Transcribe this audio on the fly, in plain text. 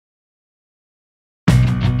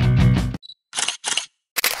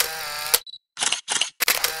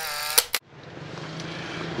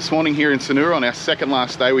This morning here in Sanur, on our second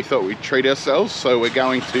last day, we thought we'd treat ourselves. So we're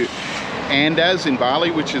going to Andaz in Bali,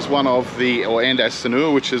 which is one of the, or Andaz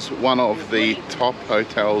Sanur, which is one of the top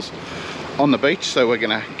hotels on the beach. So we're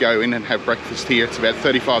gonna go in and have breakfast here. It's about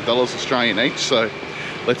 $35 Australian each, so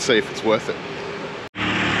let's see if it's worth it.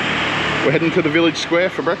 We're heading to the village square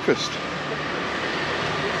for breakfast.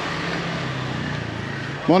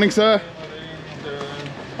 Morning, sir.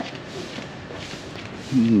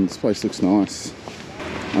 This place looks nice.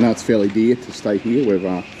 I know it's fairly dear to stay here.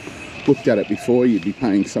 We've looked at it before. You'd be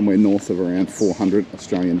paying somewhere north of around 400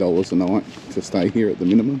 Australian dollars a night to stay here at the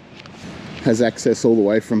minimum. Has access all the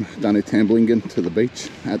way from Danau Tamblingen to the beach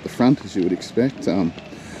at the front, as you would expect.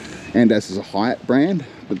 Andaz is a Hyatt brand,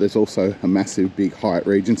 but there's also a massive big Hyatt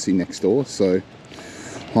Regency next door. So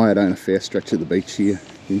Hyatt own a fair stretch of the beach here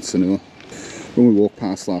in Sanur. When we walked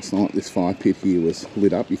past last night, this fire pit here was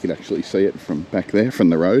lit up. You could actually see it from back there, from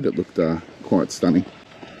the road. It looked quite stunning.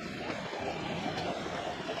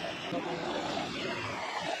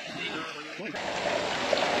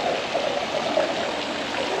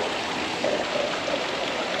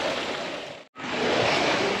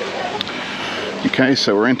 Okay,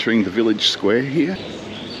 so we're entering the village square here.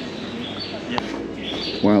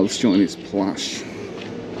 Wow, this joint is plush.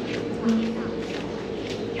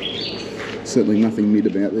 Certainly nothing mid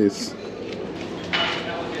about this.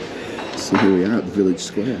 So here we are at the village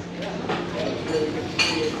square.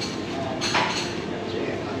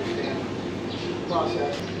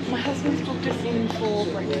 My husband's booked us in for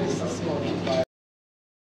breakfast this morning.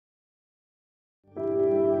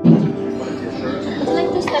 Would you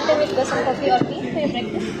like to start with some coffee or tea for your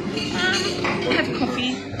breakfast? Have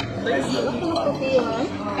coffee, please. What kind of coffee you want?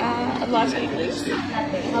 A latte, please.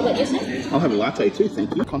 How about yourself? I'll have a latte too, thank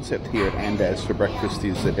you. The concept here at Andaz for breakfast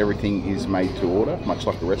is that everything is made to order, much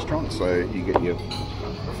like a restaurant. So you get your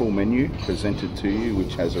full menu presented to you,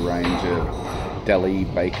 which has a range of deli,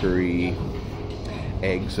 bakery,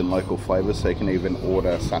 eggs and local flavours. So you can even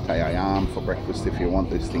order satay ayam for breakfast if you want.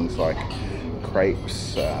 There's things like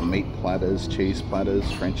crepes, meat platters, cheese platters,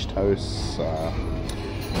 French toasts,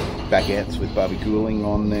 baguettes with barbecue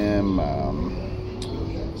on them,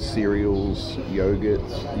 cereals,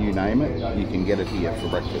 yogurts, you name it, you can get it here for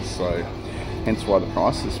breakfast. So hence why the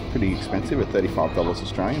price is pretty expensive at $35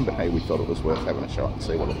 Australian, but hey, we thought it was worth having a shot and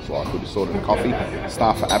see what it was like. We just ordered a coffee.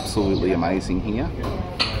 Staff are absolutely amazing here.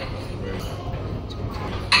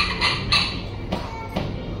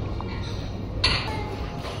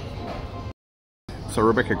 So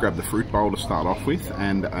Rebecca grabbed the fruit bowl to start off with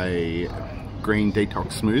and a green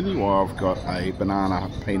detox smoothie, while I've got a banana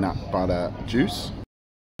peanut butter juice.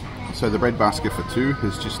 So the bread basket for two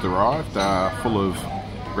has just arrived, full of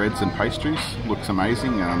breads and pastries. Looks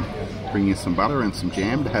amazing. Bring you some butter and some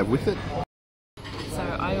jam to have with it. So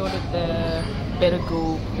I ordered the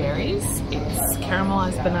Betel berries. It's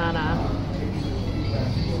caramelised banana,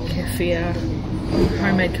 kefir,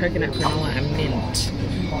 homemade coconut granola and mint.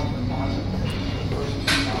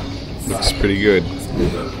 Looks pretty good.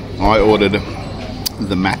 I ordered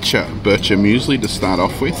the matcha bircher muesli to start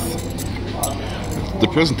off with. The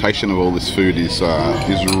presentation of all this food is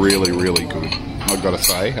really, really good. I've got to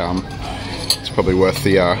say, it's probably worth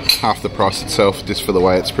the half the price itself just for the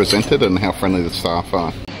way it's presented and how friendly the staff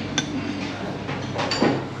are.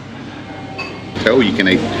 You can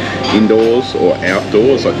eat indoors or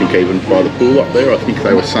outdoors. I think even by the pool up there, I think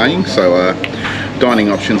they were saying. So dining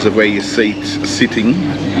options of where your sitting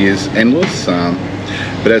is endless.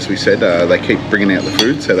 But as we said, they keep bringing out the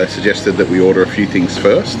food, so they suggested that we order a few things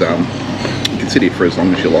first. You can sit here for as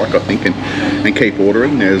long as you like, I think, and keep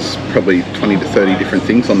ordering. There's probably 20 to 30 different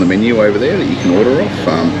things on the menu over there that you can order off,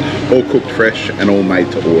 all cooked fresh and all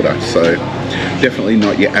made to order. So definitely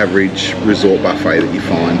not your average resort buffet that you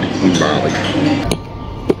find in Bali.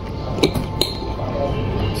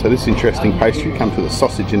 So this interesting pastry comes with a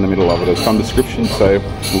sausage in the middle of it of some description, so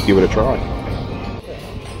we'll give it a try.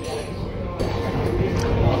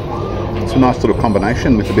 It's a nice little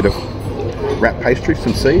combination with a bit of wrapped pastry,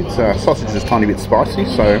 some seeds. Sausage is a tiny bit spicy,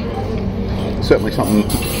 so certainly something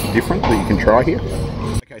different that you can try here.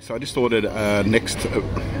 Okay, so I just ordered next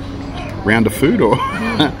round of food, or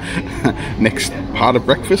next part of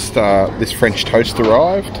breakfast. This French toast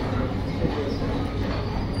arrived.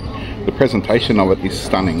 The presentation of it is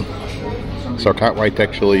stunning, so I can't wait to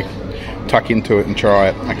actually tuck into it and try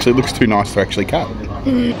it. Actually, it looks too nice to actually cut.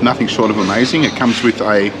 Nothing short of amazing. It comes with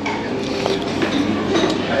a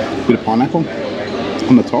bit of pineapple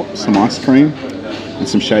on the top, some ice cream and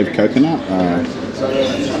some shaved coconut.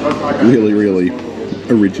 Really, really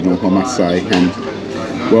original, I must say, and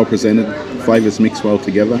well presented. Flavours mix well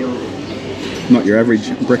together. Not your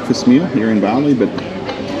average breakfast meal here in Bali, but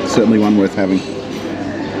Certainly one worth having.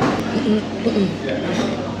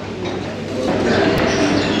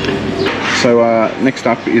 So next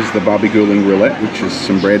up is the barbecue roulette, which is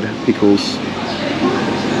some bread, pickles,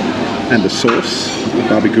 and a sauce, a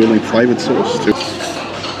barbecue flavoured sauce too.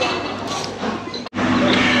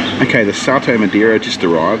 Okay, the Sato Madeira just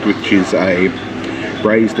arrived, which is a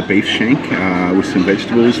braised beef shank with some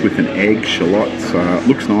vegetables, with an egg, shallots.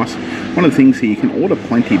 Looks nice. One of the things here, you can order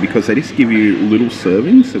plenty because they just give you little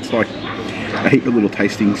servings. It's like a heap of little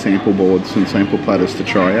tasting sample boards and sample platters to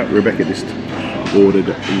try out. Rebecca just ordered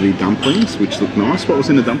the dumplings, which look nice. What was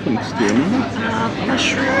in the dumplings? Do you remember?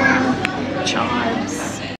 Mushroom,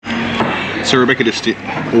 chives. So Rebecca just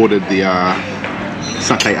ordered the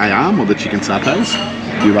satay ayam, or the chicken satays.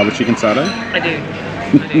 Do you love a chicken satay? I do.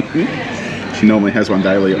 She normally has one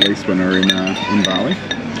daily at least when we're in Bali.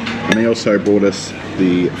 And they also brought us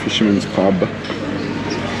the Fisherman's Club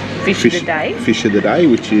Fish of the day. Fish of the day,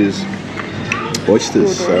 which is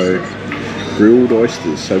oysters. Grilled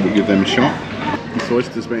oysters. So we'll give them a shot. This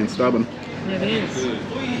oyster's been stubborn. It is.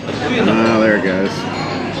 Ah, there it goes.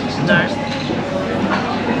 No.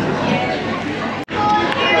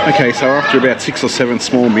 Okay, so after about 6 or 7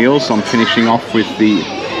 small meals, I'm finishing off with the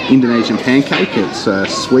Indonesian pancake. It's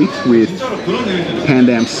sweet with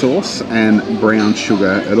pandan sauce and brown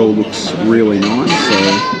sugar. It all looks really nice.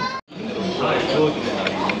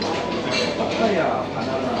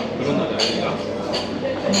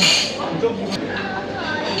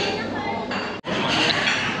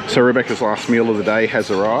 So Rebecca's last meal of the day has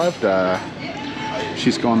arrived.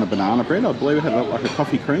 She's gone the banana bread. I believe it had like a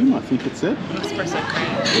coffee cream, I think it said. Espresso cream.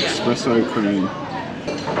 Espresso cream.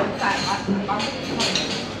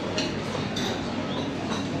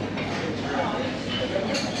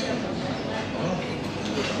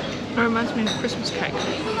 It reminds me of Christmas cake.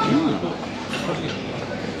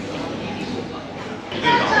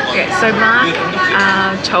 Okay, so Mark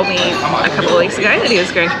told me a couple of weeks ago that he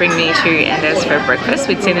was going to bring me to Andaz for breakfast.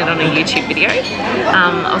 We'd seen it on a YouTube video.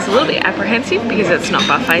 I was a little bit apprehensive because it's not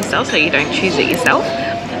buffet style, so you don't choose it yourself.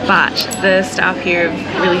 But the staff here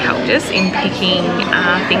have really helped us in picking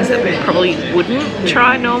things that we probably wouldn't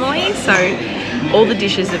try normally. So all the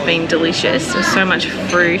dishes have been delicious. There was so much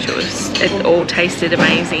fruit. It all tasted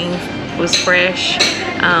amazing. It was fresh,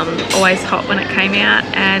 always hot when it came out,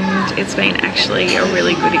 and it's been actually a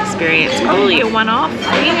really good experience. Probably a one-off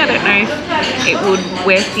thing. I don't know if it would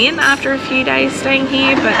wear thin after a few days staying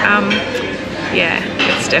here, but yeah,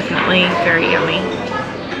 it's definitely very yummy.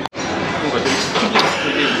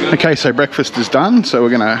 Okay, so breakfast is done, so we're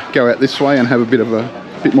gonna go out this way and have a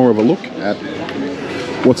bit more of a look at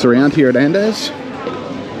what's around here at Andaz.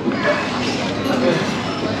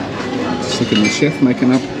 Just look at the chef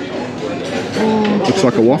making up. Looks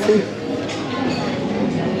like a waffle.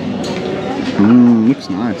 Looks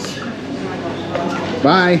nice.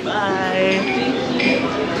 Bye. Bye.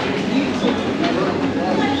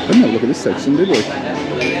 Didn't have a look at this section, did we?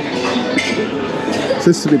 So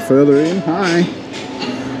this is a bit further in. Hi.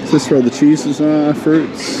 So this is where the cheeses are,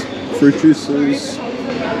 fruits, fruit juices.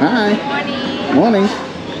 Hi. Morning.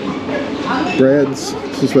 Breads.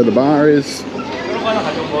 This is where the bar is.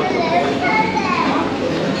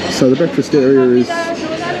 So the breakfast area is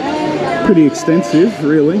pretty extensive,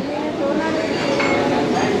 really.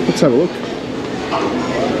 Let's have a look.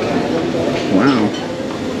 Wow.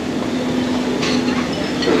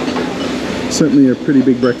 Certainly a pretty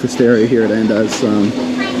big breakfast area here at Andaz.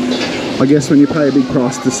 I guess when you pay a big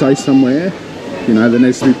price to stay somewhere, you know, there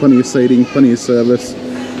needs to be plenty of seating, plenty of service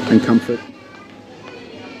and comfort.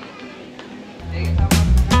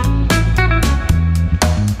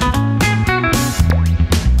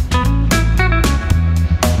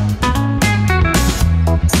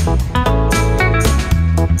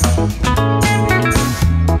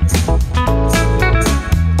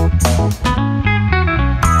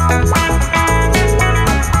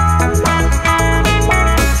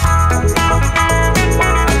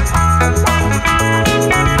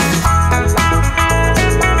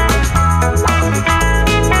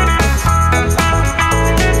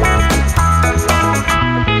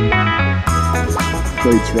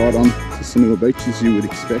 Leads right on to Sanur Beach, as you would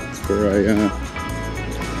expect for a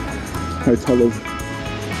hotel of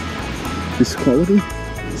this quality.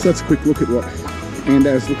 So that's a quick look at what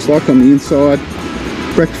Andaz looks like on the inside.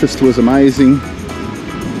 Breakfast was amazing.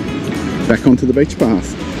 Back onto the beach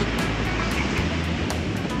path.